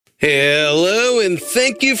Hello, and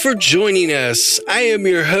thank you for joining us. I am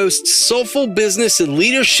your host, soulful business and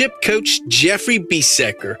leadership coach, Jeffrey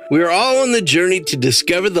Biesecker. We are all on the journey to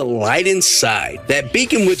discover the light inside, that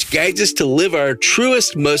beacon which guides us to live our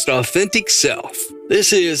truest, most authentic self.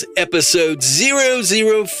 This is episode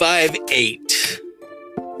 0058.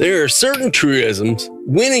 There are certain truisms,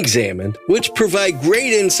 when examined, which provide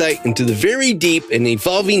great insight into the very deep and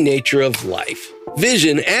evolving nature of life.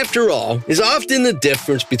 Vision, after all, is often the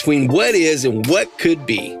difference between what is and what could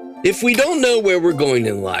be. If we don't know where we're going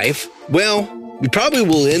in life, well, we probably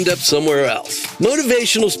will end up somewhere else.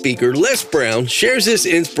 Motivational speaker Les Brown shares this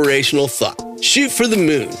inspirational thought. Shoot for the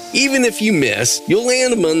moon. Even if you miss, you'll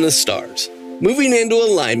land among the stars. Moving into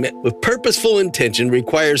alignment with purposeful intention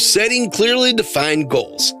requires setting clearly defined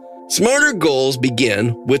goals. Smarter goals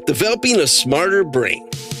begin with developing a smarter brain.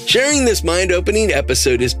 Sharing this mind-opening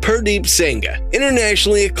episode is Purdeep Sangha,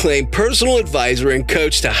 internationally acclaimed personal advisor and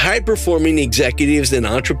coach to high-performing executives and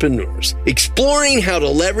entrepreneurs, exploring how to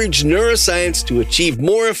leverage neuroscience to achieve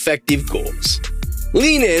more effective goals.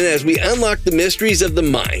 Lean in as we unlock the mysteries of the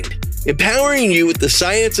mind, empowering you with the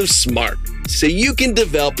science of SMART, so you can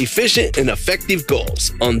develop efficient and effective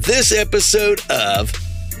goals on this episode of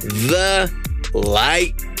The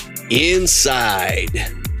Light Inside.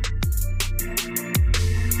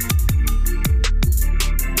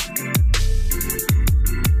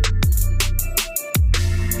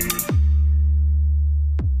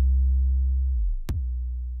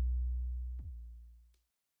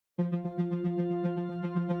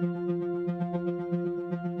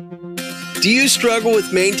 Do you struggle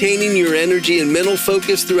with maintaining your energy and mental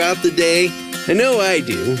focus throughout the day? I know I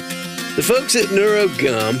do. The folks at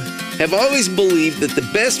NeuroGum have always believed that the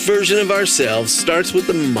best version of ourselves starts with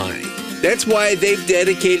the mind. That's why they've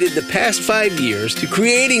dedicated the past 5 years to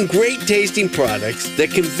creating great tasting products that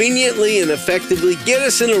conveniently and effectively get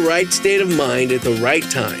us in the right state of mind at the right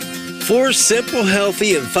time. 4 simple,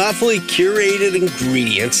 healthy, and thoughtfully curated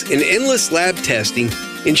ingredients and endless lab testing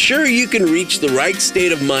ensure you can reach the right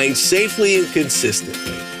state of mind safely and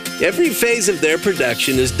consistently. Every phase of their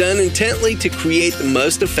production is done intently to create the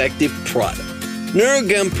most effective product.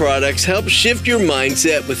 NeuroGum products help shift your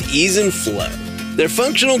mindset with ease and flow. Their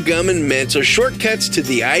functional gum and mints are shortcuts to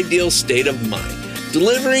the ideal state of mind,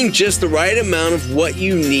 delivering just the right amount of what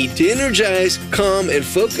you need to energize, calm, and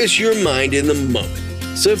focus your mind in the moment.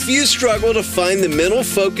 So if you struggle to find the mental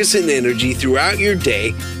focus and energy throughout your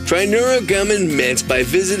day, try NeuroGum and Mints by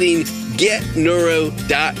visiting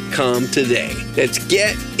getneuro.com today. That's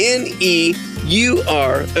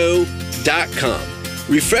getneuro.com.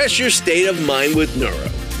 Refresh your state of mind with Neuro.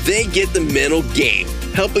 They get the mental game,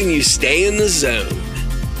 helping you stay in the zone.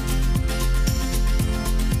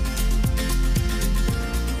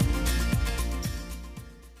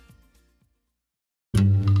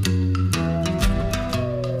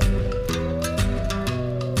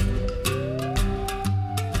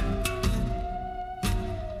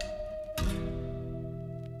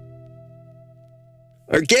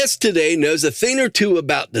 Our guest today knows a thing or two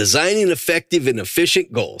about designing effective and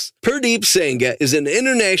efficient goals. Purdeep Sangha is an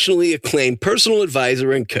internationally acclaimed personal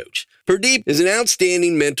advisor and coach. Purdeep is an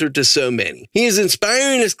outstanding mentor to so many. He is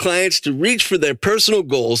inspiring his clients to reach for their personal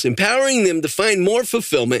goals, empowering them to find more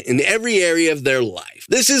fulfillment in every area of their life.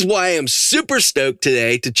 This is why I'm super stoked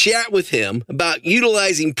today to chat with him about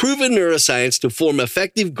utilizing proven neuroscience to form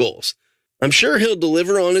effective goals. I'm sure he'll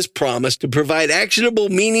deliver on his promise to provide actionable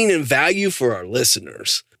meaning and value for our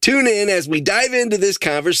listeners. Tune in as we dive into this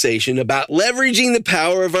conversation about leveraging the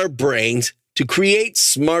power of our brains to create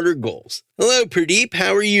smarter goals. Hello, Purdeep.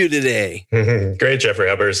 How are you today? Great, Jeffrey.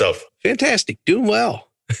 How about yourself? Fantastic. Doing well.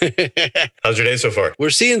 How's your day so far? We're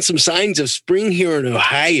seeing some signs of spring here in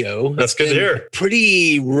Ohio. That's good to hear.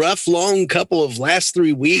 Pretty rough, long couple of last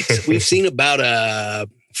 3 weeks. We've seen about a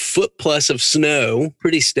foot plus of snow,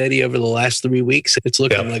 pretty steady over the last 3 weeks. It's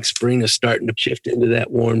looking like spring is starting to shift into that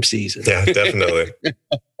warm season. Yeah, definitely.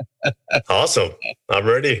 Awesome. I'm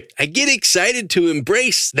ready. I get excited to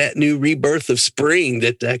embrace that new rebirth of spring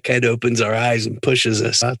that kind of opens our eyes and pushes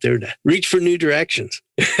us out there to reach for new directions.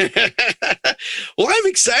 Well, I'm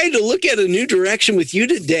excited to look at a new direction with you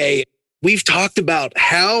today. We've talked about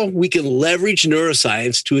how we can leverage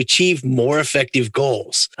neuroscience to achieve more effective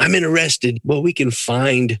goals. I'm interested what we can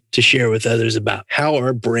find to share with others about how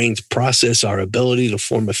our brains process our ability to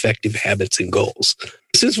form effective habits and goals.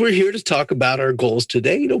 Since we're here to talk about our goals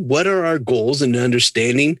today, what are our goals and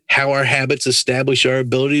understanding how our habits establish our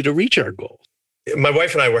ability to reach our goals? My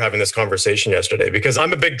wife and I were having this conversation yesterday because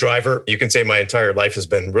I'm a big driver. You can say my entire life has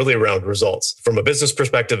been really around results from a business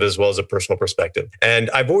perspective as well as a personal perspective. And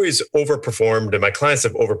I've always overperformed, and my clients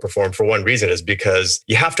have overperformed for one reason, is because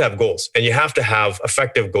you have to have goals and you have to have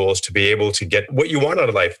effective goals to be able to get what you want out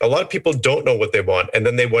of life. A lot of people don't know what they want, and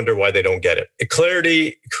then they wonder why they don't get it.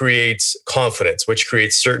 Clarity creates confidence, which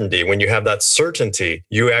creates certainty. When you have that certainty,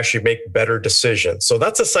 you actually make better decisions. So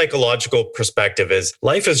that's a psychological perspective, is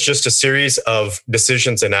life is just a series of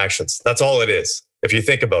decisions and actions. That's all it is, if you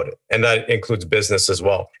think about it. And that includes business as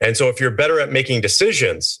well. And so if you're better at making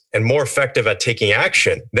decisions and more effective at taking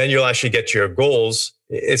action, then you'll actually get to your goals.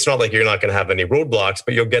 It's not like you're not going to have any roadblocks,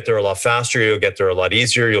 but you'll get there a lot faster. You'll get there a lot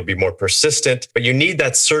easier. You'll be more persistent, but you need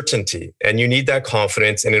that certainty and you need that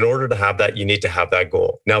confidence. And in order to have that, you need to have that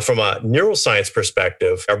goal. Now, from a neuroscience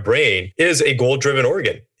perspective, our brain is a goal-driven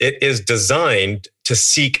organ. It is designed to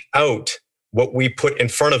seek out what we put in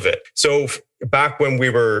front of it. So back when we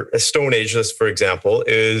were a Stone Age, this, for example,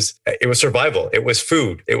 it was survival. It was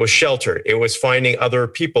food. It was shelter. It was finding other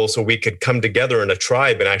people so we could come together in a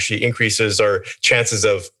tribe and actually increases our chances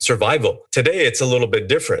of survival. Today, it's a little bit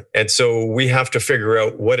different. And so we have to figure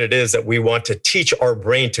out what it is that we want to teach our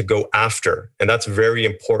brain to go after. And that's very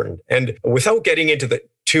important. And without getting into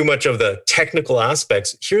too much of the technical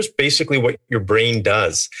aspects, here's basically what your brain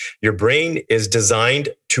does. Your brain is designed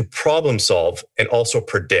to problem solve and also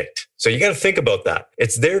predict. So you got to think about that.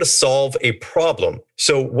 It's there to solve a problem.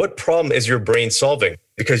 So what problem is your brain solving?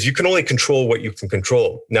 Because you can only control what you can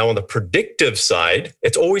control. Now, on the predictive side,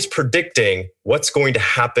 it's always predicting what's going to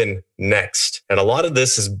happen next. And a lot of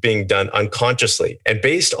this is being done unconsciously. And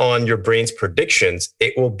based on your brain's predictions,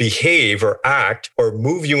 it will behave or act or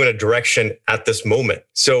move you in a direction at this moment.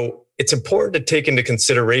 So it's important to take into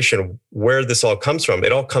consideration where this all comes from.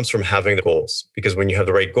 It all comes from having the goals, because when you have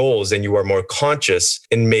the right goals, then you are more conscious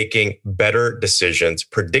in making better decisions,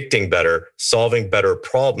 predicting better, solving better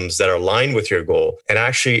problems that are aligned with your goal, and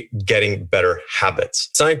actually getting better habits.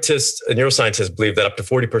 Scientists, neuroscientists believe that up to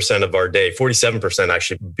 40% of our day, 47%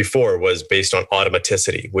 actually before, was based on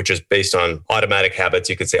automaticity, which is based on automatic habits.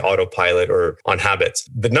 You could say autopilot or on habits.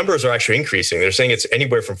 The numbers are actually increasing. They're saying it's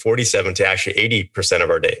anywhere from 47 to actually 80% of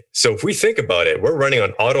our day. So if we think about it, we're running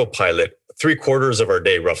on autopilot 3/4 of our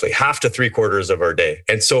day, roughly half to 3/4 of our day.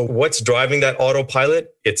 And so what's driving that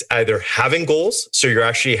autopilot? It's either having goals, so you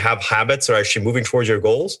actually have habits that are actually moving towards your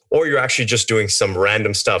goals, or you're actually just doing some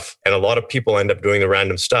random stuff. And a lot of people end up doing the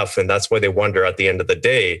random stuff. And that's why they wonder at the end of the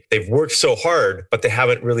day, they've worked so hard, but they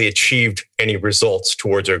haven't really achieved any results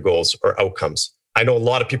towards their goals or outcomes. I know a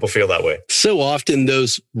lot of people feel that way. So often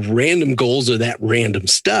those random goals or that random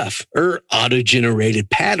stuff are auto-generated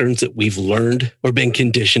patterns that we've learned or been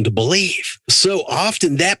conditioned to believe. So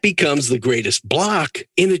often that becomes the greatest block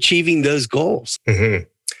in achieving those goals. Mm-hmm.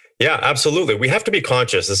 Yeah, absolutely. We have to be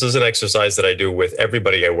conscious. This is an exercise that I do with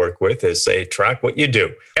everybody I work with, is say, track what you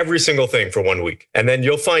do, every single thing for 1 week. And then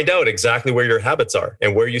you'll find out exactly where your habits are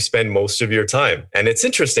and where you spend most of your time. And it's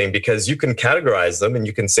interesting because you can categorize them and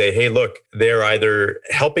you can say, hey, look, they're either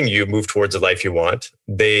helping you move towards the life you want.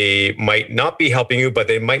 They might not be helping you, but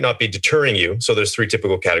they might not be deterring you. So there's 3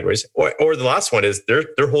 typical categories. Or the last one is they're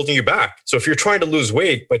holding you back. So if you're trying to lose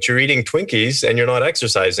weight, but you're eating Twinkies and you're not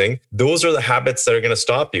exercising, those are the habits that are going to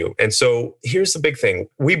stop you. And so here's the big thing.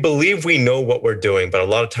 We believe we know what we're doing, but a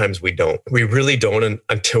lot of times we don't. We really don't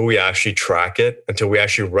until we actually track it, until we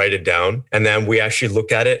actually write it down. And then we actually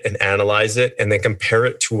look at it and analyze it and then compare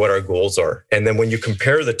it to what our goals are. And then when you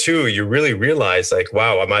compare the two, you really realize like,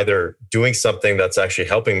 wow, I'm either doing something that's actually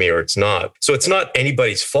helping me or it's not. So it's not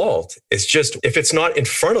anybody's fault. It's just, if it's not in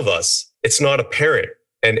front of us, it's not apparent.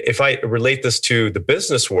 And if I relate this to the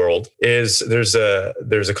business world, there's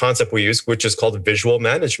a concept we use, which is called visual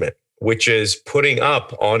management, which is putting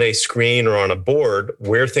up on a screen or on a board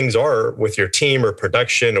where things are with your team or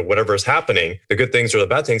production or whatever is happening, the good things or the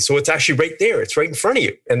bad things. So it's actually right there. It's right in front of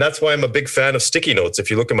you. And that's why I'm a big fan of sticky notes.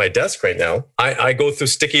 If you look at my desk right now, I go through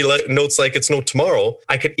sticky notes like it's no tomorrow.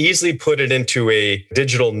 I could easily put it into a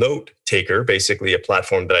digital note taker, basically a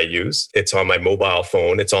platform that I use. It's on my mobile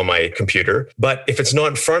phone. It's on my computer. But if it's not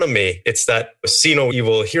in front of me, it's that see no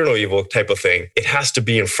evil, hear no evil type of thing. It has to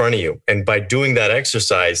be in front of you. And by doing that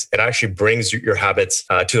exercise, it actually brings your habits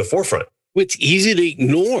to the forefront. It's easy to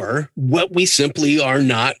ignore what we simply are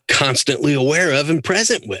not constantly aware of and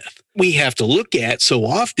present with. we have to look at so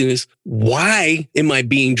often is, why am I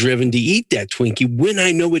being driven to eat that Twinkie when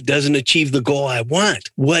I know it doesn't achieve the goal I want?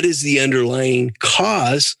 What is the underlying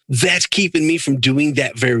cause that's keeping me from doing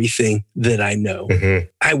that very thing that I know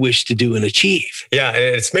I wish to do and achieve? Yeah, and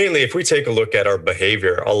it's mainly, if we take a look at our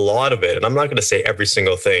behavior, a lot of it, and I'm not going to say every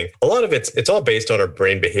single thing, a lot of it's all based on our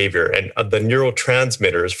brain behavior. And the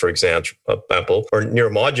neurotransmitters, for example, or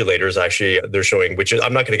neuromodulators, actually, they're showing, which is,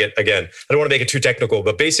 I'm not going to get, again, I don't want to make it too technical,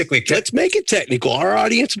 but basically... Let's make it technical. Our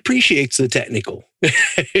audience appreciates the technical.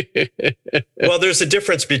 Well, there's a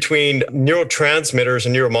difference between neurotransmitters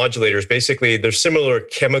and neuromodulators. Basically, they're similar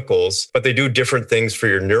chemicals, but they do different things for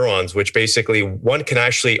your neurons, which basically one can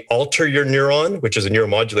actually alter your neuron, which is a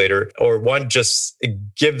neuromodulator, or one just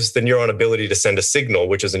gives the neuron ability to send a signal,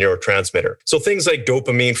 which is a neurotransmitter. So things like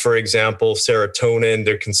dopamine, for example, serotonin,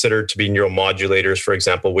 they're considered to be neuromodulators, for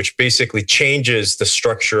example, which basically changes the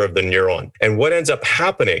structure of the neuron. And what ends up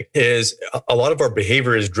happening is a lot of our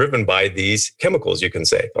behavior is driven by these chemicals, you can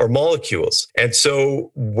say, or molecules. And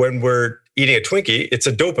so when we're eating a Twinkie, it's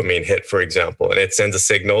a dopamine hit, for example, and it sends a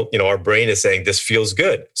signal. Our brain is saying this feels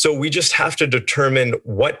good. So we just have to determine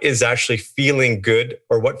what is actually feeling good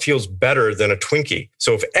or what feels better than a Twinkie.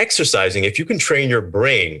 So if you can train your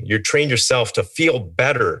brain, you train yourself to feel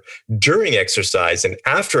better during exercise and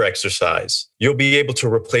after exercise, you'll be able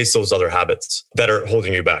to replace those other habits that are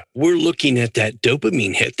holding you back. We're looking at that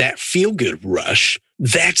dopamine hit, that feel-good rush.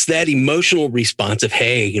 That's that emotional response of,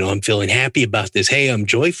 hey, I'm feeling happy about this. Hey, I'm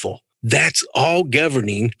joyful. That's all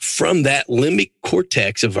governing from that limbic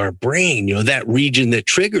cortex of our brain, that region that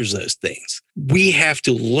triggers those things. We have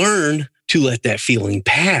to learn to let that feeling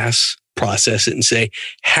pass, process it, and say,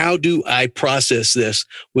 how do I process this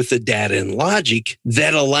with the data and logic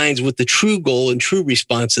that aligns with the true goal and true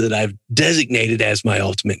response that I've designated as my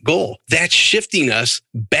ultimate goal? That's shifting us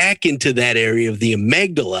back into that area of the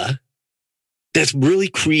amygdala that's really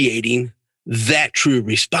creating that true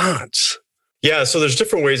response. Yeah, so there's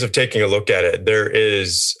different ways of taking a look at it. There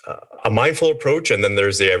is a mindful approach, and then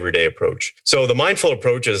there's the everyday approach. So the mindful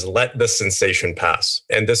approach is let the sensation pass.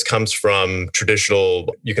 And this comes from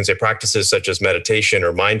traditional, you can say, practices such as meditation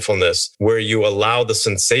or mindfulness, where you allow the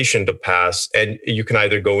sensation to pass, and you can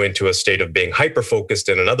either go into a state of being hyper-focused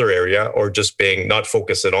in another area or just being not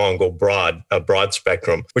focused at all and go a broad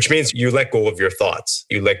spectrum, which means you let go of your thoughts,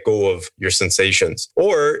 you let go of your sensations.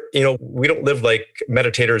 Or, we don't live like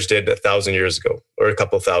meditators did 1,000 years ago or a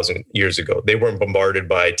couple thousand years ago. They weren't bombarded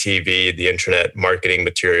by TV, the internet, marketing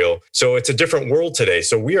material. So it's a different world today.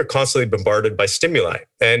 So we are constantly bombarded by stimuli.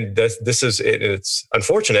 And it's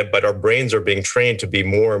unfortunate, but our brains are being trained to be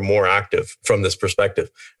more and more active from this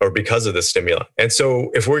perspective, or because of the stimuli. And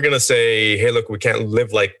so if we're going to say, hey, look, we can't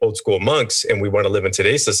live like old school monks and we want to live in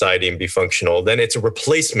today's society and be functional, then it's a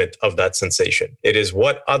replacement of that sensation. It is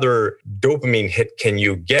what other dopamine hit can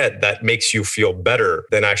you get that makes you feel better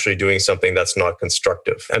than actually doing something that's not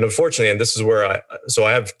constructive. And unfortunately, and this is where I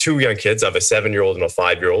have two young kids. I have a 7-year-old and a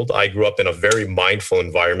 5-year-old. I grew up in a very mindful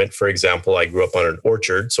environment. For example, I grew up on an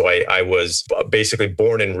orchard. So I was basically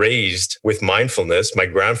born and raised with mindfulness. My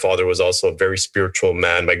grandfather was also a very spiritual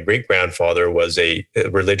man. My great-grandfather was a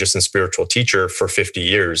religious and spiritual teacher for 50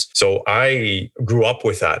 years. So I grew up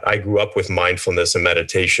with that. I grew up with mindfulness and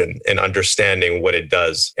meditation and understanding what it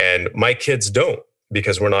does. And my kids don't,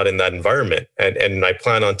 because we're not in that environment. And I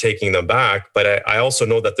plan on taking them back, but I also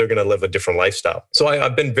know that they're going to live a different lifestyle. So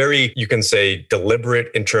I've been very, you can say, deliberate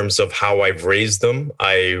in terms of how I've raised them.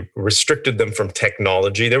 I restricted them from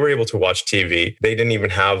technology. They were able to watch TV. They didn't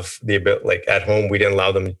even have the ability, like at home, we didn't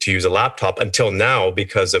allow them to use a laptop until now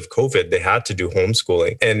because of COVID. They had to do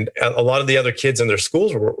homeschooling. And a lot of the other kids in their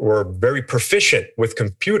schools were very proficient with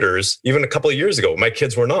computers. Even a couple of years ago, my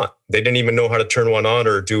kids were not. They didn't even know how to turn one on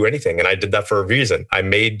or do anything. And I did that for a reason. I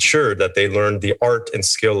made sure that they learned the art and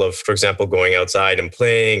skill of, for example, going outside and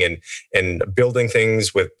playing and building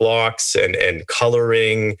things with blocks and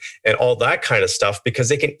coloring and all that kind of stuff, because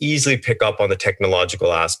they can easily pick up on the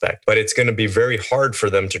technological aspect. But it's going to be very hard for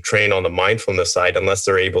them to train on the mindfulness side unless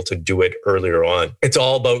they're able to do it earlier on. It's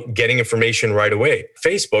all about getting information right away.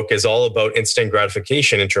 Facebook is all about instant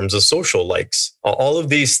gratification in terms of social likes. All of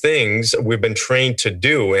these things we've been trained to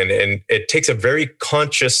do. And it takes a very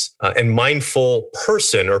conscious and mindful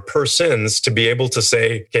person or persons to be able to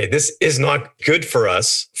say, okay, this is not good for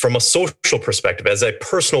us from a social perspective, as a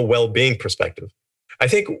personal well-being perspective. I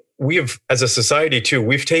think as a society too,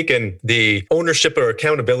 we've taken the ownership or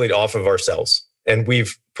accountability off of ourselves. And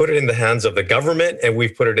we've put it in the hands of the government and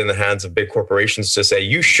we've put it in the hands of big corporations to say,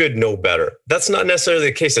 you should know better. That's not necessarily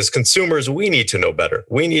the case. As consumers, we need to know better.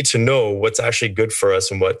 We need to know what's actually good for us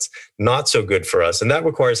and what's not so good for us. And that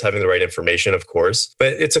requires having the right information, of course.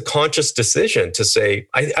 But it's a conscious decision to say,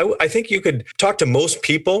 I think you could talk to most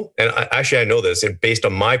people. And I know this based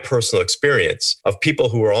on my personal experience of people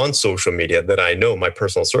who are on social media that I know, my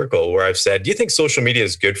personal circle, where I've said, do you think social media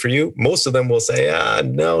is good for you? Most of them will say,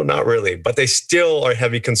 no, not really. But they still are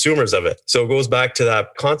heavy consumers of it. So it goes back to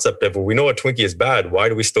that concept of, well, we know a Twinkie is bad. Why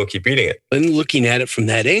do we still keep eating it? And looking at it from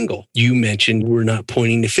that angle, you mentioned we're not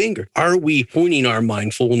pointing the finger. Are we pointing our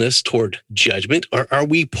mindfulness toward judgment, or are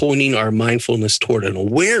we pointing our mindfulness toward an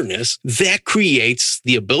awareness that creates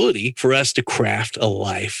the ability for us to craft a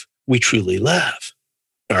life we truly love?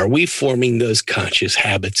 Are we forming those conscious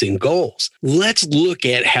habits and goals? Let's look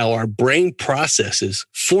at how our brain processes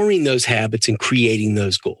forming those habits and creating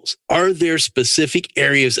those goals. Are there specific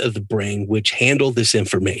areas of the brain which handle this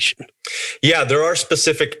information? Yeah, there are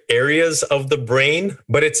specific areas of the brain,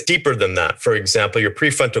 but it's deeper than that. For example, your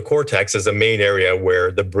prefrontal cortex is a main area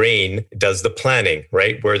where the brain does the planning,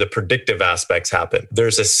 right? Where the predictive aspects happen.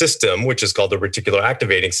 There's a system, which is called the reticular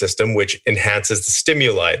activating system, which enhances the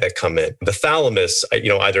stimuli that come in. The thalamus,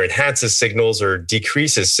 either enhances signals or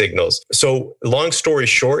decreases signals. So long story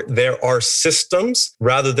short, there are systems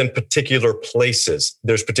rather than particular places.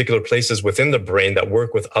 There's particular places within the brain that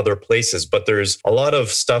work with other places, but there's a lot of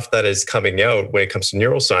stuff that is coming out when it comes to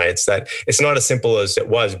neuroscience that it's not as simple as it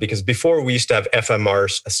was, because before we used to have fMR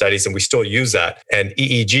studies and we still use that, and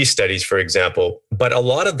EEG studies, for example. But a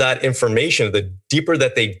lot of that information, the deeper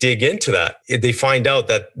that they dig into that, they find out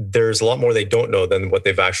that there's a lot more they don't know than what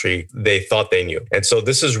they thought they knew. And so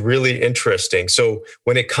this is really interesting. So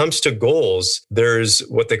when it comes to goals, there's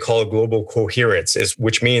what they call global coherence,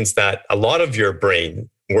 which means that a lot of your brain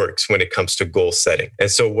works when it comes to goal setting. And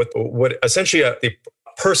so what essentially the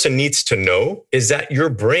person needs to know is that your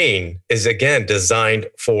brain is, again, designed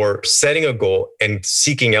for setting a goal and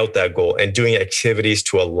seeking out that goal and doing activities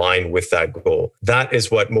to align with that goal. That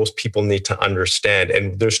is what most people need to understand.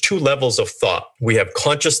 And there's two levels of thought. We have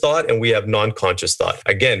conscious thought and we have non-conscious thought.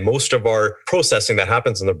 Again, most of our processing that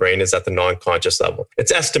happens in the brain is at the non-conscious level.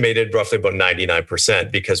 It's estimated roughly about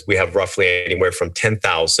 99% because we have roughly anywhere from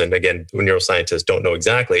 10,000, again, neuroscientists don't know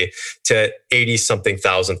exactly, to 80-something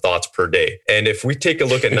thousand thoughts per day. And if we take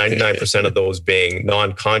a look at 99% of those being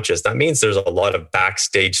non-conscious, that means there's a lot of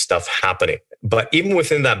backstage stuff happening. But even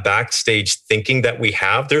within that backstage thinking that we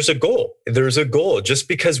have, there's a goal. There's a goal. Just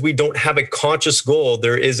because we don't have a conscious goal,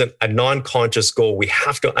 there isn't a non-conscious goal. We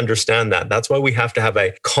have to understand that. That's why we have to have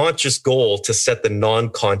a conscious goal to set the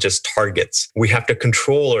non-conscious targets. We have to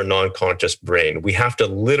control our non-conscious brain. We have to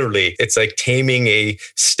literally, it's like taming a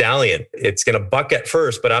stallion. It's going to buck at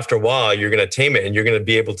first, but after a while, you're going to tame it and you're going to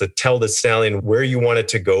be able to tell the stallion where you want it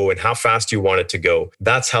to go and how fast you want it to go.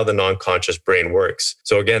 That's how the non-conscious brain works.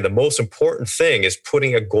 So again, the most important thing is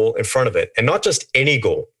putting a goal in front of it, and not just any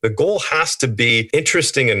goal. The goal has to be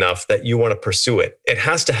interesting enough that you want to pursue it. It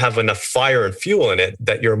has to have enough fire and fuel in it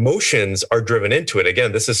that your emotions are driven into it.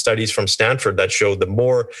 Again, this is studies from Stanford that show the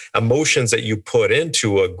more emotions that you put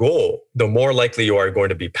into a goal, the more likely you are going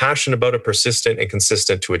to be passionate about it, persistent and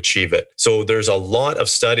consistent to achieve it. So there's a lot of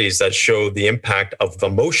studies that show the impact of the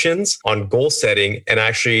emotions on goal setting, and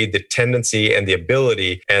actually the tendency and the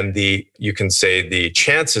ability and the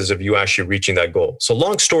chances of you actually reaching that goal. So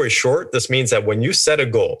long story short, this means that when you set a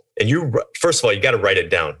goal, and first of all, you got to write it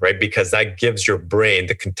down, right? Because that gives your brain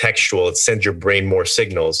the contextual, it sends your brain more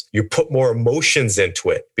signals. You put more emotions into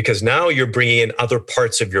it because now you're bringing in other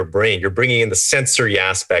parts of your brain. You're bringing in the sensory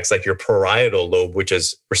aspects like your parietal lobe, which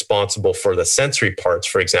is responsible for the sensory parts,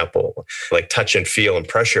 for example, like touch and feel and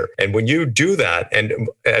pressure. And when you do that, and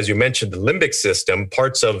as you mentioned, the limbic system,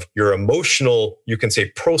 parts of your emotional,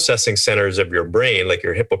 processing centers of your brain, like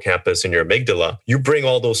your hippocampus and your amygdala, you bring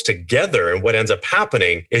all those together. And what ends up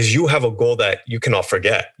happening is you have a goal that you cannot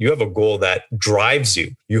forget. You have a goal that drives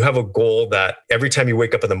you. You have a goal that every time you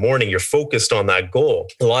wake up in the morning, you're focused on that goal.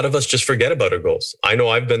 A lot of us just forget about our goals. I know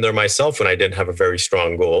I've been there myself when I didn't have a very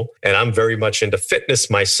strong goal, and I'm very much into fitness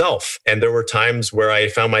myself. And there were times where I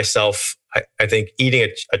found myself I think eating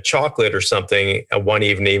a chocolate or something one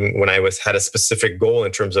evening when I had a specific goal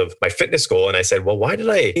in terms of my fitness goal. And I said, well, why did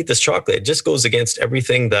I eat this chocolate? It just goes against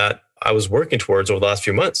everything that I was working towards over the last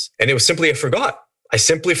few months. And it was simply, I forgot. I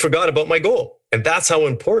simply forgot about my goal. And that's how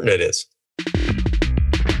important it is.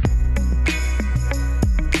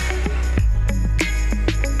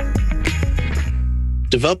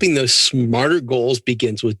 Developing those smarter goals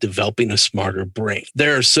begins with developing a smarter brain.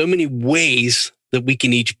 There are so many ways that we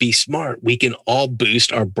can each be smart. We can all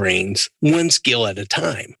boost our brains one skill at a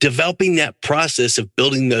time. Developing that process of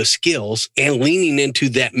building those skills and leaning into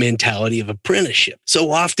that mentality of apprenticeship.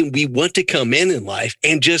 So often we want to come in life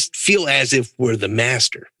and just feel as if we're the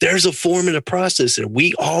master. There's a form and a process that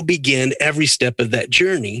we all begin every step of that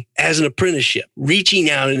journey as an apprenticeship, reaching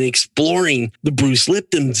out and exploring the Bruce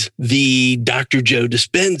Liptons, the Dr. Joe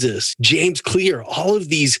Dispenzas, James Clear, all of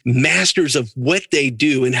these masters of what they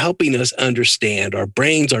do and helping us understand our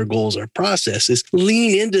brains, our goals, our processes,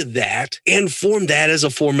 lean into that and form that as a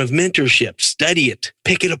form of mentorship. Study it,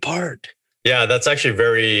 pick it apart. Yeah, that's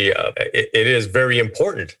actually it is very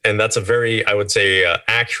important. And that's a very, I would say,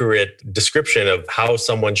 accurate description of how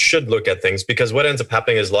someone should look at things, because what ends up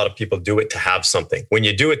happening is a lot of people do it to have something. When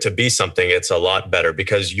you do it to be something, it's a lot better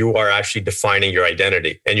because you are actually defining your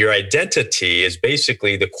identity. And your identity is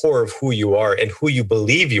basically the core of who you are and who you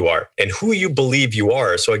believe you are and who you believe you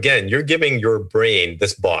are. So again, you're giving your brain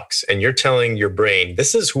this box and you're telling your brain,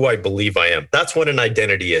 this is who I believe I am. That's what an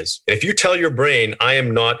identity is. And if you tell your brain, I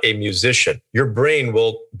am not a musician, your brain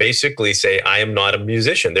will basically say, I am not a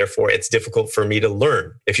musician. Therefore, it's difficult for me to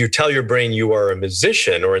learn. If you tell your brain you are a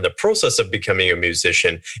musician or in the process of becoming a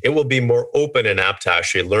musician, it will be more open and apt to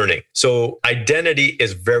actually learning. So identity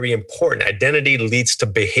is very important. Identity leads to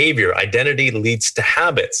behavior. Identity leads to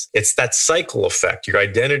habits. It's that cycle effect. Your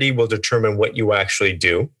identity will determine what you actually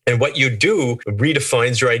do, and what you do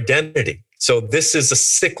redefines your identity. So this is a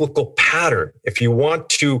cyclical pattern. If you want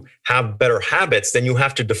to have better habits, then you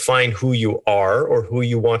have to define who you are or who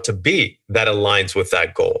you want to be that aligns with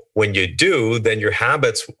that goal. When you do, then your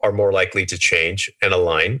habits are more likely to change and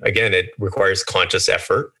align. Again, it requires conscious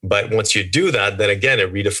effort. But once you do that, then again,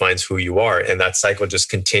 it redefines who you are. And that cycle just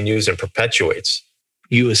continues and perpetuates.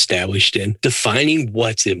 You established in defining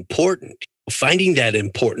what's important. Finding that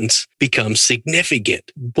importance becomes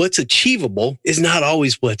significant. What's achievable is not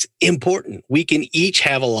always what's important. We can each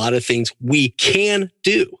have a lot of things we can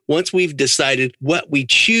do. Once we've decided what we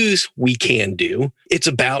choose we can do, it's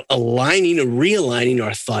about aligning and realigning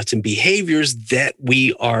our thoughts and behaviors that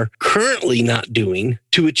we are currently not doing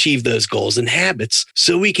to achieve those goals and habits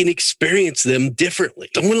so we can experience them differently.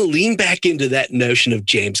 I want to lean back into that notion of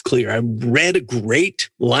James Clear. I read a great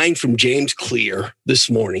line from James Clear this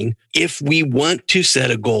morning. If we want to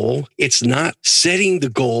set a goal, it's not setting the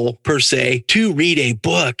goal per se to read a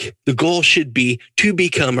book. The goal should be to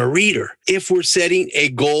become a reader. If we're setting a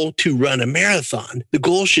goal to run a marathon, the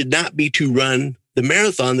goal should not be to run the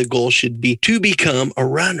marathon. The goal should be to become a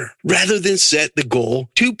runner. Rather than set the goal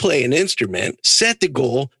to play an instrument, set the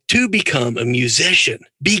goal to become a musician,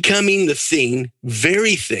 becoming the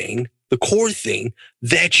very thing, the core thing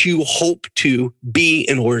that you hope to be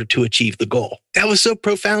in order to achieve the goal. That was so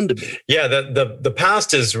profound to me. Yeah, the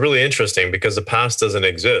past is really interesting because the past doesn't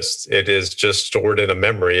exist. It is just stored in a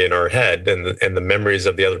memory in our head and the memories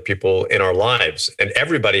of the other people in our lives. And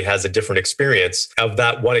everybody has a different experience of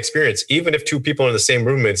that one experience. Even if two people are in the same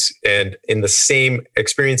room and in the same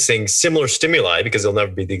experiencing similar stimuli, because they'll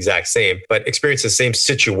never be the exact same, but experience the same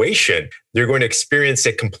situation, they're going to experience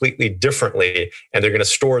it completely differently. And they're going to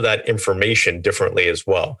store that information differently as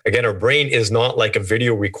well. Again, our brain is not like a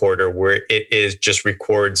video recorder where it just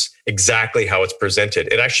records exactly how it's presented.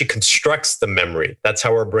 It actually constructs the memory. That's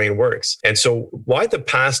how our brain works. And so why the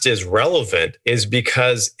past is relevant is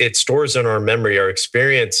because it stores in our memory our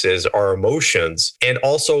experiences, our emotions, and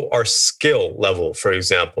also our skill level, for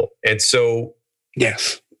example. And so,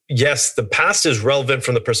 Yes, the past is relevant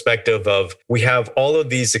from the perspective of we have all of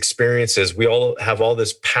these experiences. We all have all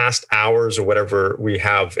this past hours or whatever we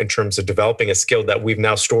have in terms of developing a skill that we've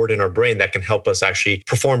now stored in our brain that can help us actually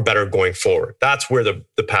perform better going forward. That's where the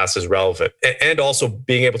past is relevant. And also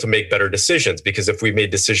being able to make better decisions, because if we made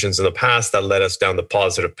decisions in the past that led us down the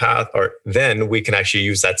positive path, or then we can actually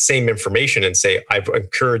use that same information and say, I've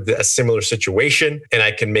incurred a similar situation and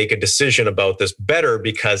I can make a decision about this better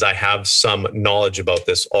because I have some knowledge about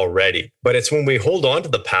this already. But it's when we hold on to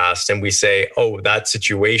the past and we say, oh, that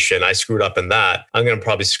situation, I screwed up in that, I'm going to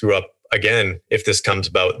probably screw up again if this comes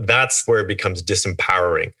about. That's where it becomes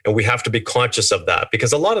disempowering. And we have to be conscious of that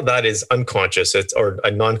because a lot of that is unconscious, or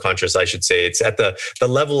non-conscious, I should say. It's at the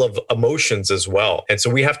level of emotions as well. And so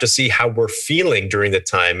we have to see how we're feeling during the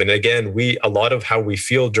time. And again, a lot of how we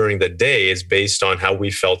feel during the day is based on how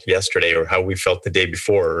we felt yesterday or how we felt the day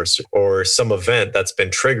before, or some event that's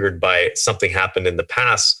been triggered by something happened in the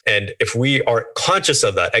past. And if we are conscious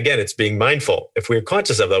of that, again, it's being mindful. If we're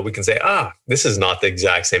conscious of that, we can say, this is not the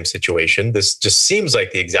exact same situation. This just seems like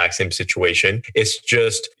the exact same situation. It's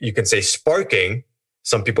just, you can say, sparking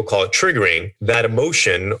some people call it triggering, that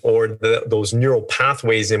emotion or those neural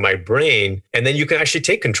pathways in my brain. And then you can actually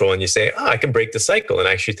take control and you say, I can break the cycle and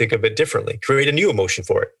actually think of it differently, create a new emotion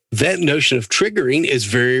for it. That notion of triggering is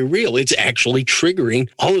very real. It's actually triggering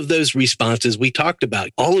all of those responses we talked about,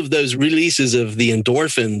 all of those releases of the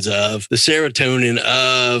endorphins, of the serotonin,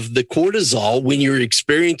 of the cortisol. When you're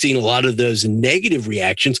experiencing a lot of those negative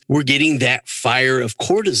reactions, we're getting that fire of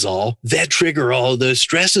cortisol that trigger all of those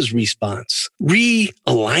stresses response.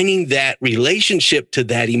 Realigning that relationship to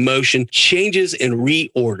that emotion changes and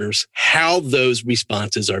reorders how those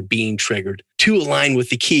responses are being triggered to align with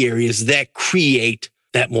the key areas that create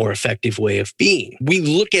that more effective way of being. We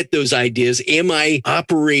look at those ideas. Am I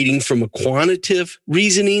operating from a quantitative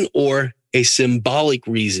reasoning or a symbolic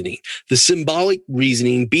reasoning? The symbolic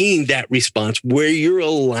reasoning being that response where you're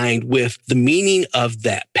aligned with the meaning of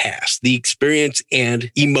that past, the experience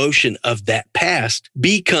and emotion of that past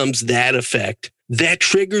becomes that effect that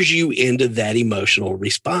triggers you into that emotional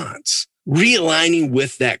response. Realigning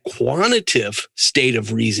with that quantitative state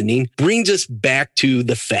of reasoning brings us back to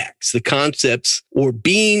the facts, the concepts, or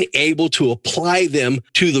being able to apply them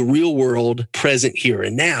to the real world present here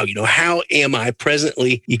and now. How am I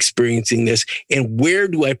presently experiencing this? And where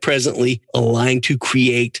do I presently align to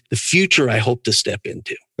create the future I hope to step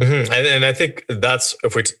into? Mm-hmm. And I think that's,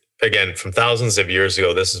 again, from thousands of years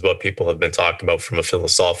ago, this is what people have been talking about from a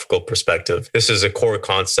philosophical perspective. This is a core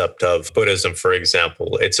concept of Buddhism, for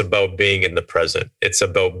example. It's about being in the present. It's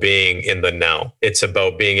about being in the now. It's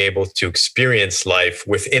about being able to experience life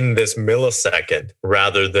within this millisecond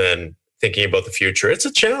rather than thinking about the future. It's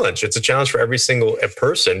a challenge. It's a challenge for every single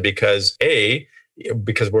person because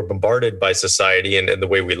we're bombarded by society and the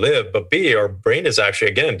way we live, but B, our brain is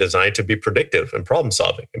actually, again, designed to be predictive and problem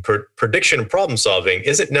solving. And prediction and problem solving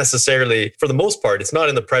isn't necessarily, for the most part, it's not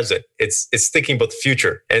in the present. It's thinking about the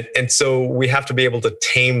future. And so we have to be able to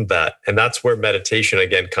tame that. And that's where meditation,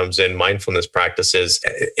 again, comes in, mindfulness practices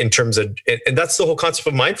in terms of, and that's the whole concept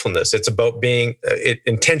of mindfulness. It's about being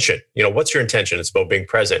intention. What's your intention? It's about being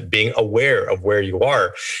present, being aware of where you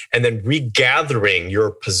are, and then regathering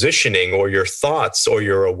your positioning or your thoughts or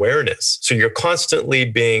your awareness. So you're constantly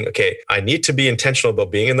being, I need to be intentional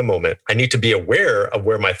about being in the moment. I need to be aware of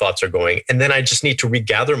where my thoughts are going. And then I just need to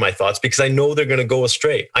regather my thoughts because I know they're going to go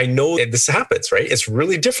astray. I know that this happens, right? It's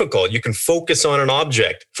really difficult. You can focus on an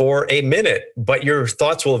object for a minute, but your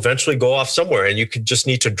thoughts will eventually go off somewhere. And you could just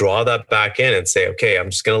need to draw that back in and say, I'm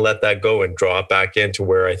just going to let that go and draw it back into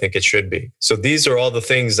where I think it should be. So these are all the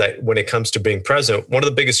things that when it comes to being present, one of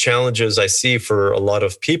the biggest challenges I see for a lot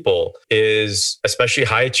of people is especially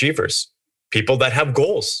high achievers, people that have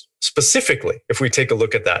goals. Specifically, if we take a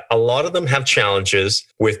look at that, a lot of them have challenges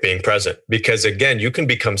with being present because, again, you can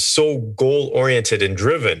become so goal-oriented and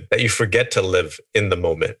driven that you forget to live in the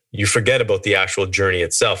moment. You forget about the actual journey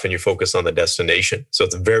itself and you focus on the destination. So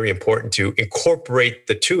it's very important to incorporate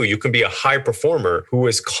the two. You can be a high performer who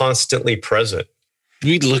is constantly present.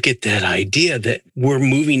 We look at that idea that we're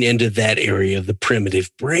moving into that area of the primitive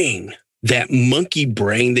brain. That monkey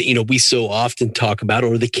brain that, we so often talk about,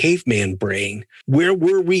 or the caveman brain, where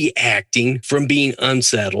we're reacting from being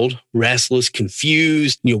unsettled, restless,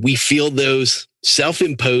 confused. We feel those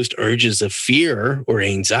self-imposed urges of fear or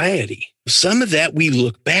anxiety. Some of that we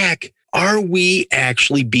look back. Are we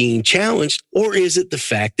actually being challenged? Or is it the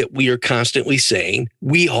fact that we are constantly saying,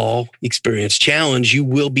 we all experience challenge. You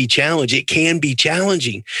will be challenged. It can be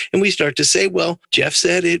challenging. And we start to say, well, Jeff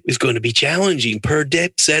said it was going to be challenging.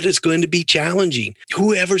 Purdeep said it's going to be challenging.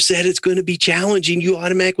 Whoever said it's going to be challenging, you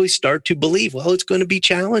automatically start to believe, well, it's going to be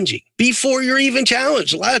challenging before you're even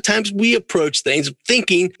challenged. A lot of times we approach things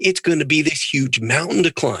thinking it's going to be this huge mountain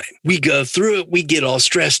to climb. We go through it. We get all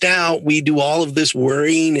stressed out. We do all of this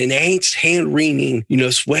worrying and angst, hand-wringing,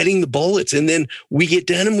 sweating the bullets. And then we get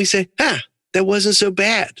done and we say, that wasn't so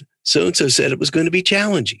bad. So-and-so said it was going to be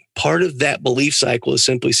challenging. Part of that belief cycle is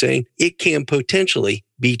simply saying it can potentially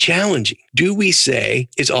be challenging. Do we say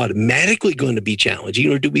it's automatically going to be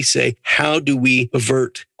challenging, or do we say, how do we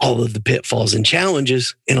avert all of the pitfalls and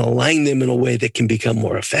challenges and align them in a way that can become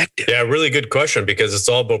more effective? Yeah, really good question, because it's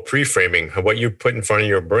all about pre-framing. What you put in front of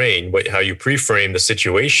your brain, how you pre-frame the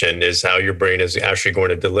situation is how your brain is actually going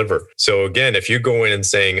to deliver. So again, if you go in and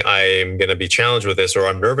saying, I'm going to be challenged with this, or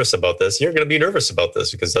I'm nervous about this, you're going to be nervous about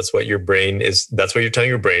this because that's what your brain is, that's what you're telling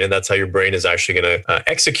your brain, and that's how your brain is actually going to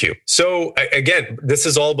execute. So again, this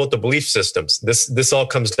is all about the belief systems. This all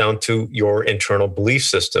comes down to your internal belief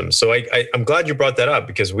system. So I'm glad you brought that up,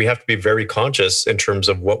 because because we have to be very conscious in terms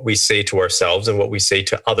of what we say to ourselves and what we say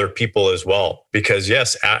to other people as well. Because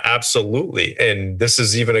yes, absolutely. And this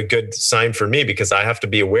is even a good sign for me because I have to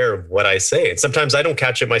be aware of what I say. And sometimes I don't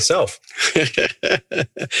catch it myself.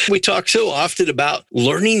 We talk so often about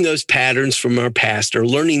learning those patterns from our past or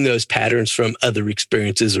learning those patterns from other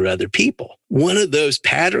experiences or other people. One of those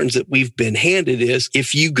patterns that we've been handed is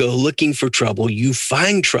if you go looking for trouble, you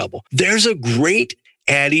find trouble. There's a great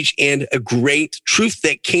adage and a great truth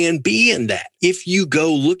that can be in that. If you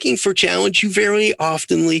go looking for challenge, you very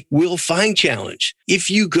often will find challenge. If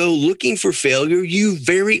you go looking for failure, you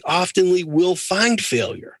very often will find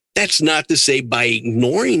failure. That's not to say by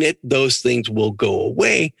ignoring it, those things will go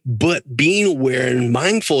away, but being aware and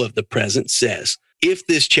mindful of the present says, if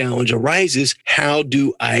this challenge arises, how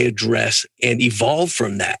do I address and evolve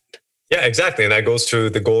from that? Yeah, exactly. And that goes to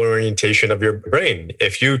the goal orientation of your brain.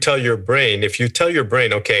 If you tell your brain,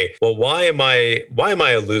 okay, well, why am I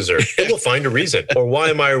a loser? It will find a reason. Or why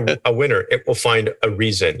am I a winner? It will find a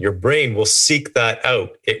reason. Your brain will seek that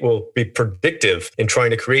out. It will be predictive in trying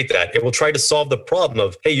to create that. It will try to solve the problem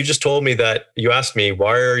of, hey, you just told me that you asked me,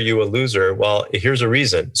 why are you a loser? Well, here's a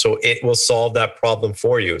reason. So it will solve that problem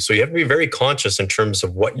for you. So you have to be very conscious in terms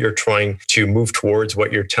of what you're trying to move towards,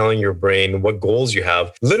 what you're telling your brain, what goals you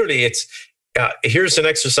have. Literally, here's an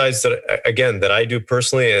exercise that I do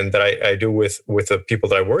personally and that I do with the people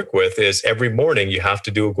that I work with is every morning you have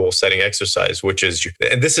to do a goal setting exercise,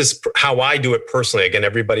 and this is how I do it personally. Again,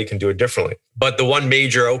 everybody can do it differently. But the one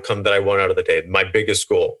major outcome that I want out of the day, my biggest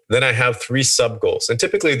goal, then I have 3 sub goals. And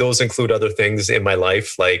typically those include other things in my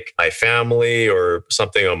life, like my family or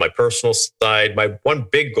something on my personal side. My one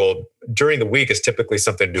big goal during the week is typically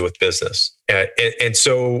something to do with business. And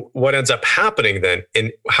so what ends up happening then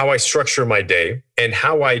in how I structure my day and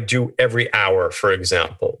how I do every hour, for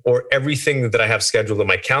example, or everything that I have scheduled in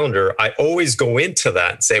my calendar, I always go into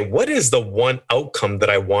that and say, what is the one outcome that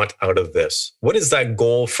I want out of this? What is that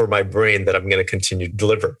goal for my brain that I'm going to continue to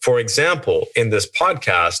deliver? For example, in this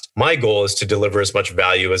podcast, my goal is to deliver as much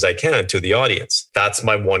value as I can to the audience. That's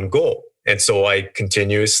my one goal. And so I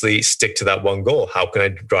continuously stick to that one goal. How can I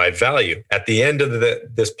drive value? At the end of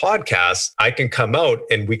this podcast, I can come out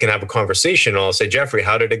and we can have a conversation. And I'll say, Jeffrey,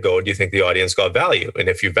 how did it go? Do you think the audience got value? And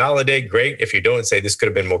if you validate, great. If you don't, say this could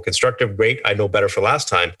have been more constructive, great. I know better for last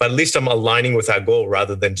time. But at least I'm aligning with that goal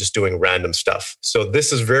rather than just doing random stuff. So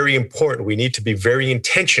this is very important. We need to be very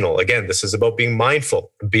intentional. Again, this is about being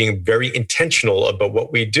mindful, being very intentional about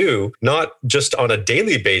what we do, not just on a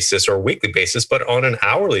daily basis or weekly basis, but on an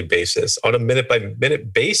hourly basis, on a minute by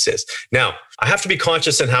minute basis. Now, I have to be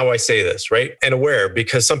conscious in how I say this, right? And aware,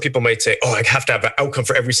 because some people might say, oh, I have to have an outcome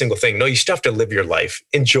for every single thing. No, you still have to live your life,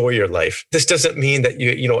 enjoy your life. This doesn't mean that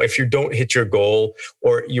if you don't hit your goal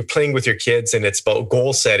or you're playing with your kids and it's about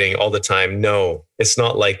goal setting all the time. No, it's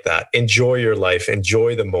not like that. Enjoy your life,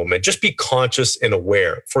 enjoy the moment. Just be conscious and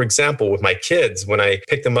aware. For example, with my kids, when I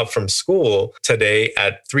pick them up from school today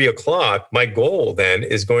at 3:00, my goal then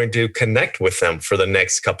is going to connect with them for the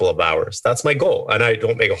next couple of hours. That's my goal. And I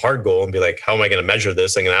don't make a hard goal and be like, how am I going to measure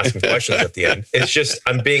this? I'm going to ask them questions at the end. It's just,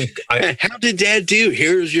 how did Dad do?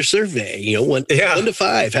 Here's your survey. 1 to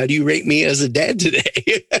 5. How do you rate me as a dad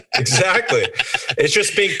today? Exactly. It's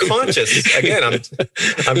just being conscious. Again,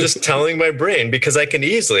 I'm just telling my brain because I can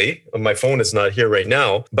easily, my phone is not here right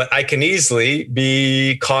now, but I can easily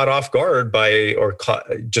be caught off guard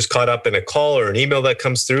just caught up in a call or an email that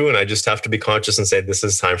comes through. And I just have to be conscious and say, this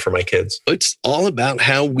is time for my kids. It's all about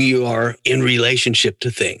how we are in relationship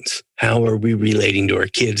to things. How are we relating to our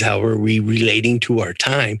kids? How are we relating to our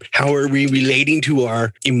time? How are we relating to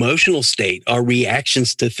our emotional state, our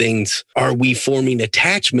reactions to things? Are we forming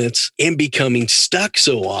attachments and becoming stuck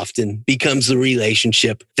so often becomes the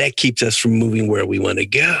relationship that keeps us from moving where we want to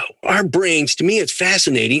go? Our brains, to me, it's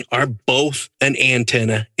fascinating, are both an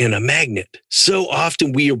antenna and a magnet. So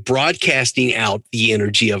often we are broadcasting out the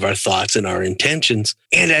energy of our thoughts and our intentions.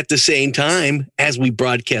 And at the same time, as we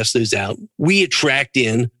broadcast those out, we attract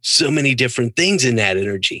in so many different things in that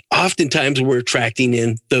energy. Oftentimes we're attracting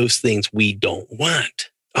in those things we don't want.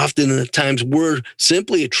 Often the times we're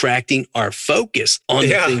simply attracting our focus on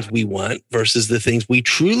the things we want versus the things we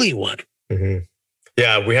truly want. Mm-hmm.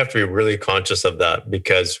 Yeah, we have to be really conscious of that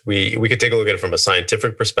because we could take a look at it from a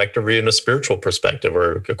scientific perspective or even a spiritual perspective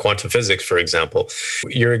or quantum physics, for example.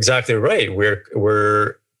 You're exactly right.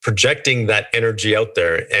 We're projecting that energy out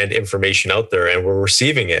there and information out there, and we're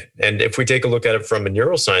receiving it. And if we take a look at it from a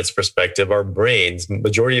neuroscience perspective, our brains,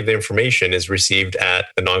 majority of the information is received at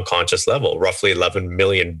the non-conscious level, roughly 11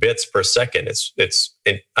 million bits per second. It's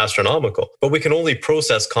astronomical, but we can only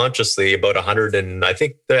process consciously about 100, and I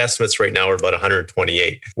think the estimates right now are about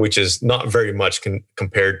 128, which is not very much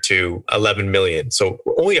compared to 11 million. So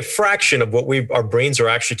only a fraction of what our brains are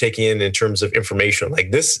actually taking in terms of information.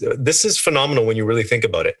 Like this is phenomenal when you really think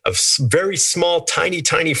about it. A very small,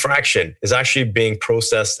 tiny fraction is actually being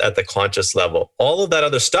processed at the conscious level. All of that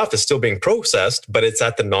other stuff is still being processed, but it's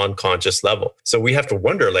at the non-conscious level. So we have to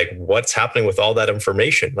wonder, like, what's happening with all that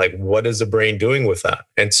information? Like, what is the brain doing with that?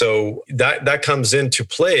 And so that comes into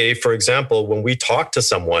play. For example, when we talk to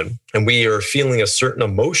someone and we are feeling a certain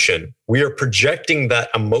emotion, we are projecting that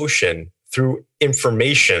emotion through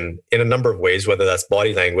information in a number of ways, whether that's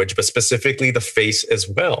body language, but specifically the face as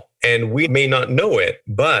well. And we may not know it,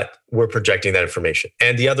 but we're projecting that information.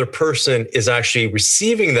 And the other person is actually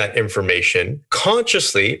receiving that information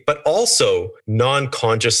consciously, but also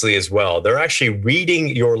non-consciously as well. They're actually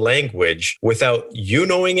reading your language without you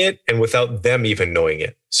knowing it and without them even knowing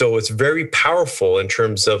it. So it's very powerful in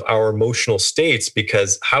terms of our emotional states,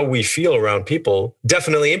 because how we feel around people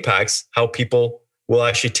definitely impacts how people will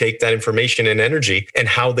actually take that information and energy and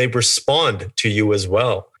how they respond to you as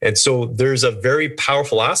well. And so there's a very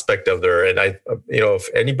powerful aspect of there. And if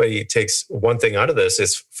anybody takes one thing out of this,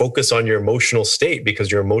 is focus on your emotional state, because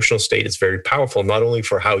your emotional state is very powerful, not only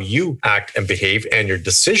for how you act and behave and your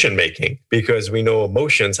decision making, because we know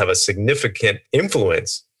emotions have a significant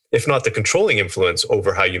influence, if not the controlling influence,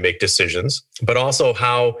 over how you make decisions, but also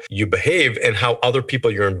how you behave and how other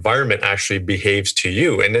people, your environment, actually behaves to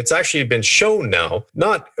you. And it's actually been shown now,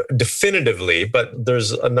 not definitively, but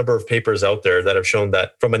there's a number of papers out there that have shown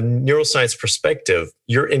that from a neuroscience perspective,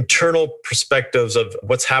 your internal perspectives of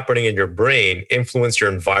what's happening in your brain influence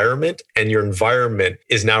your environment, and your environment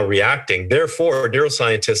is now reacting. Therefore,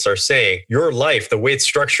 neuroscientists are saying your life, the way it's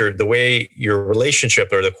structured, the way your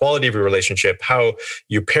relationship or the quality of your relationship, how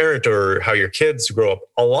you parent or how your kids grow up,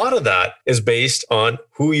 a lot of that is based on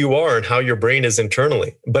who you are and how your brain is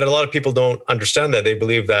internally. But a lot of people don't understand that. They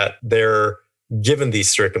believe that they're given these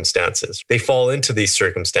circumstances. They fall into these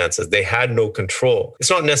circumstances. They had no control. It's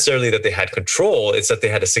not necessarily that they had control, it's that they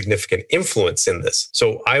had a significant influence in this.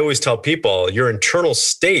 So I always tell people, your internal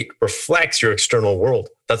state reflects your external world.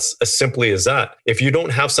 That's as simply as that. If you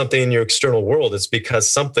don't have something in your external world, it's because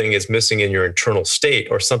something is missing in your internal state,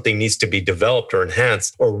 or something needs to be developed or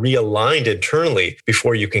enhanced or realigned internally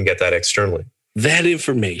before you can get that externally. That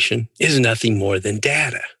information is nothing more than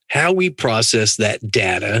data. How we process that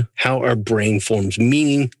data, how our brain forms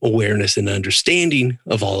meaning, awareness, and understanding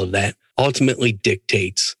of all of that ultimately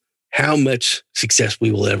dictates how much success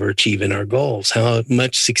we will ever achieve in our goals, how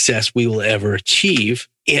much success we will ever achieve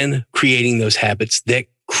in creating those habits that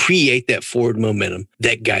create that forward momentum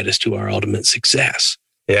that guide us to our ultimate success.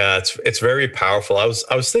 Yeah, it's very powerful. I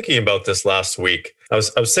was thinking about this last week. I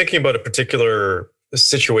was thinking about a particular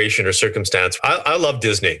situation or circumstance. I love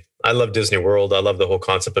Disney. I love Disney World. I love the whole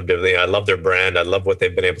concept of Disney. I love their brand. I love what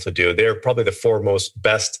they've been able to do. They're probably the foremost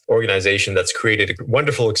best organization that's created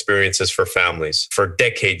wonderful experiences for families for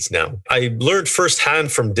decades now. I learned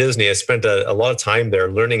firsthand from Disney. I spent a lot of time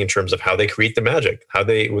there learning in terms of how they create the magic, how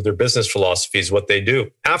they, with their business philosophies, what they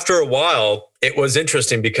do. After a while, it was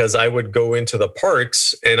interesting because I would go into the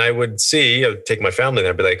parks and I would take my family and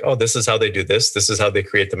I'd be like, oh, this is how they do this. This is how they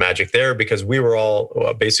create the magic there. Because we were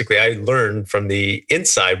all, basically, I learned from the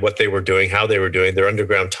inside what they were doing, how they were doing their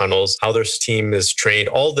underground tunnels, how their team is trained,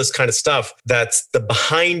 all this kind of stuff. That's the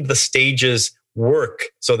behind the stages work.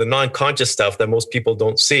 So the non-conscious stuff that most people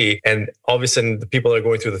don't see. And all of a sudden, the people that are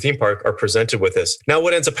going through the theme park are presented with this. Now,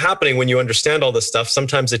 what ends up happening when you understand all this stuff,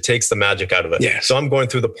 sometimes it takes the magic out of it. Yes. So I'm going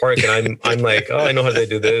through the park and I'm like, oh, I know how they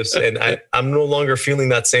do this. And I'm no longer feeling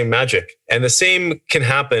that same magic. And the same can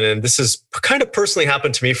happen. And this is kind of personally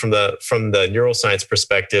happened to me from the neuroscience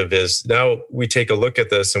perspective is now we take a look at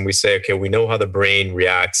this and we say, okay, we know how the brain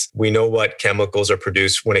reacts. We know what chemicals are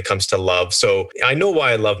produced when it comes to love. So I know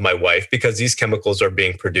why I love my wife, because these chemicals are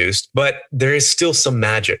being produced, but there is still some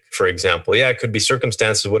magic, for example. Yeah, it could be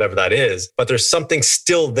circumstances, whatever that is, but there's something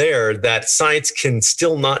still there that science can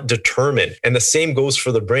still not determine. And the same goes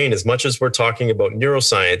for the brain. As much as we're talking about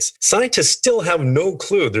neuroscience, scientists still have no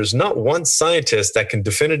clue. There's not one scientist that can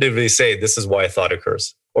definitively say, this is why a thought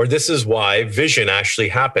occurs, or this is why vision actually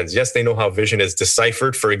happens. Yes, they know how vision is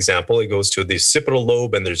deciphered. For example, it goes to the occipital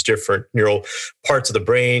lobe and there's different neural parts of the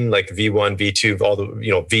brain, like V1, V2, all the,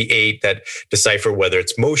 V8 that decipher whether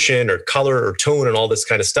it's motion or color or tone and all this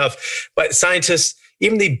kind of stuff. But scientists,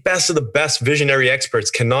 Even the best of the best visionary experts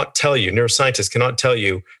cannot tell you, neuroscientists cannot tell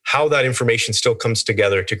you how that information still comes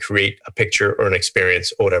together to create a picture or an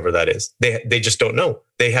experience or whatever that is. They just don't know.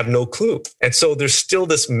 They have no clue. And so there's still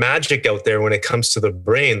this magic out there when it comes to the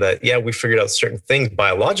brain that, yeah, we figured out certain things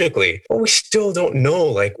biologically, but we still don't know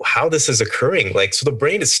like how this is occurring. Like, so the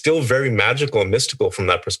brain is still very magical and mystical from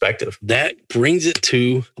that perspective. That brings it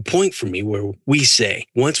to a point for me where we say,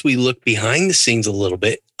 once we look behind the scenes a little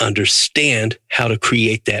bit, understand how to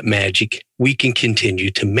create that magic, we can continue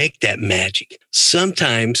to make that magic.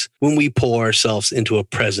 Sometimes when we pull ourselves into a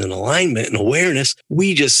present alignment and awareness,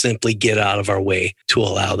 we just simply get out of our way to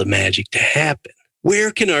allow the magic to happen. Where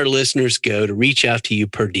can our listeners go to reach out to you,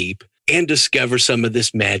 Purdeep, and discover some of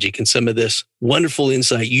this magic and some of this wonderful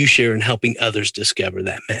insight you share in helping others discover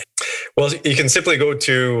that magic? Well, you can simply go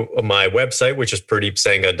to my website, which is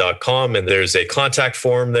purdeepsangha.com, and there's a contact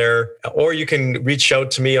form there. Or you can reach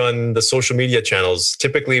out to me on the social media channels.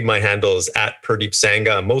 Typically, my handle is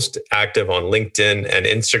 @PurdeepSangha. I'm most active on LinkedIn and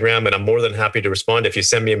Instagram, and I'm more than happy to respond if you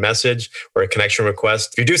send me a message or a connection request.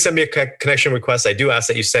 If you do send me a connection request, I do ask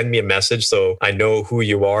that you send me a message so I know who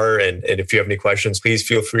you are. And if you have any questions, please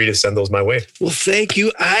feel free to send those my way. Well, thank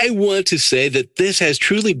you. I want to say that this has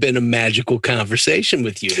truly been a magical conversation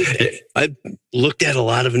with you today. I've looked at a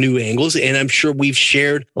lot of new angles, and I'm sure we've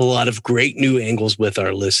shared a lot of great new angles with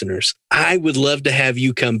our listeners. I would love to have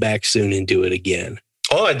you come back soon and do it again.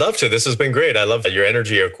 Oh, I'd love to. This has been great. I love your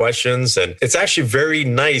energy, your questions. And it's actually very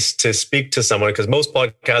nice to speak to someone because most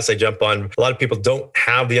podcasts I jump on, a lot of people don't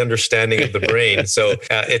have the understanding of the brain. So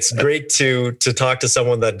it's great to talk to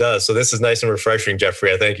someone that does. So this is nice and refreshing,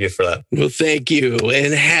 Jeffrey. I thank you for that. Well, thank you. And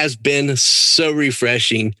it has been so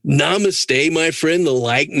refreshing. Namaste, my friend. The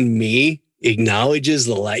light in me acknowledges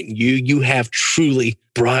the light in you. You have truly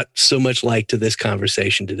brought so much light to this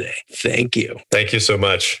conversation today. Thank you. Thank you so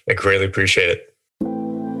much. I greatly appreciate it.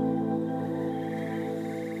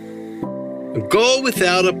 A goal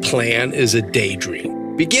without a plan is a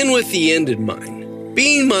daydream. Begin with the end in mind.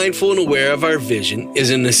 Being mindful and aware of our vision is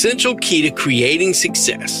an essential key to creating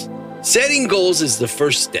success. Setting goals is the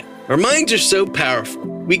first step. Our minds are so powerful.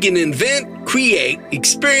 We can invent, create,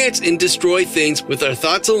 experience, and destroy things with our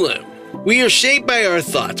thoughts alone. We are shaped by our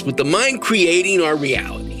thoughts, with the mind creating our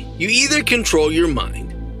reality. You either control your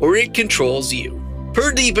mind or it controls you.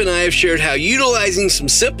 Purdeep and I have shared how utilizing some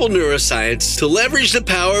simple neuroscience to leverage the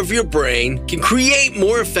power of your brain can create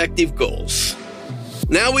more effective goals.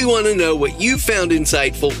 Now we want to know what you found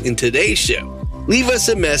insightful in today's show. Leave us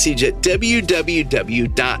a message at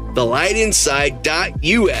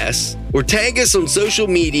www.thelightinside.us or tag us on social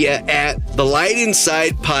media at The Light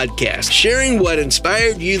Inside Podcast, sharing what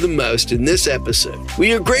inspired you the most in this episode.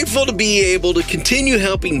 We are grateful to be able to continue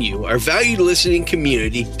helping you, our valued listening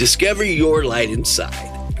community, discover your light inside.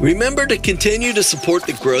 Remember to continue to support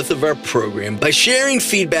the growth of our program by sharing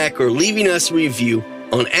feedback or leaving us a review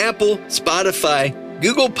on Apple, Spotify,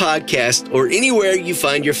 Google Podcasts, or anywhere you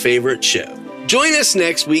find your favorite show. Join us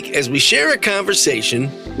next week as we share a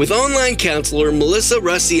conversation with online counselor Melissa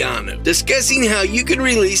Russiano, discussing how you can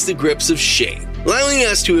release the grips of shame, allowing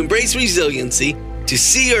us to embrace resiliency to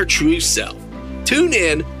see our true self. Tune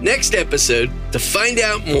in next episode to find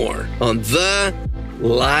out more on The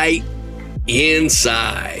Light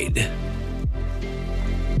Inside.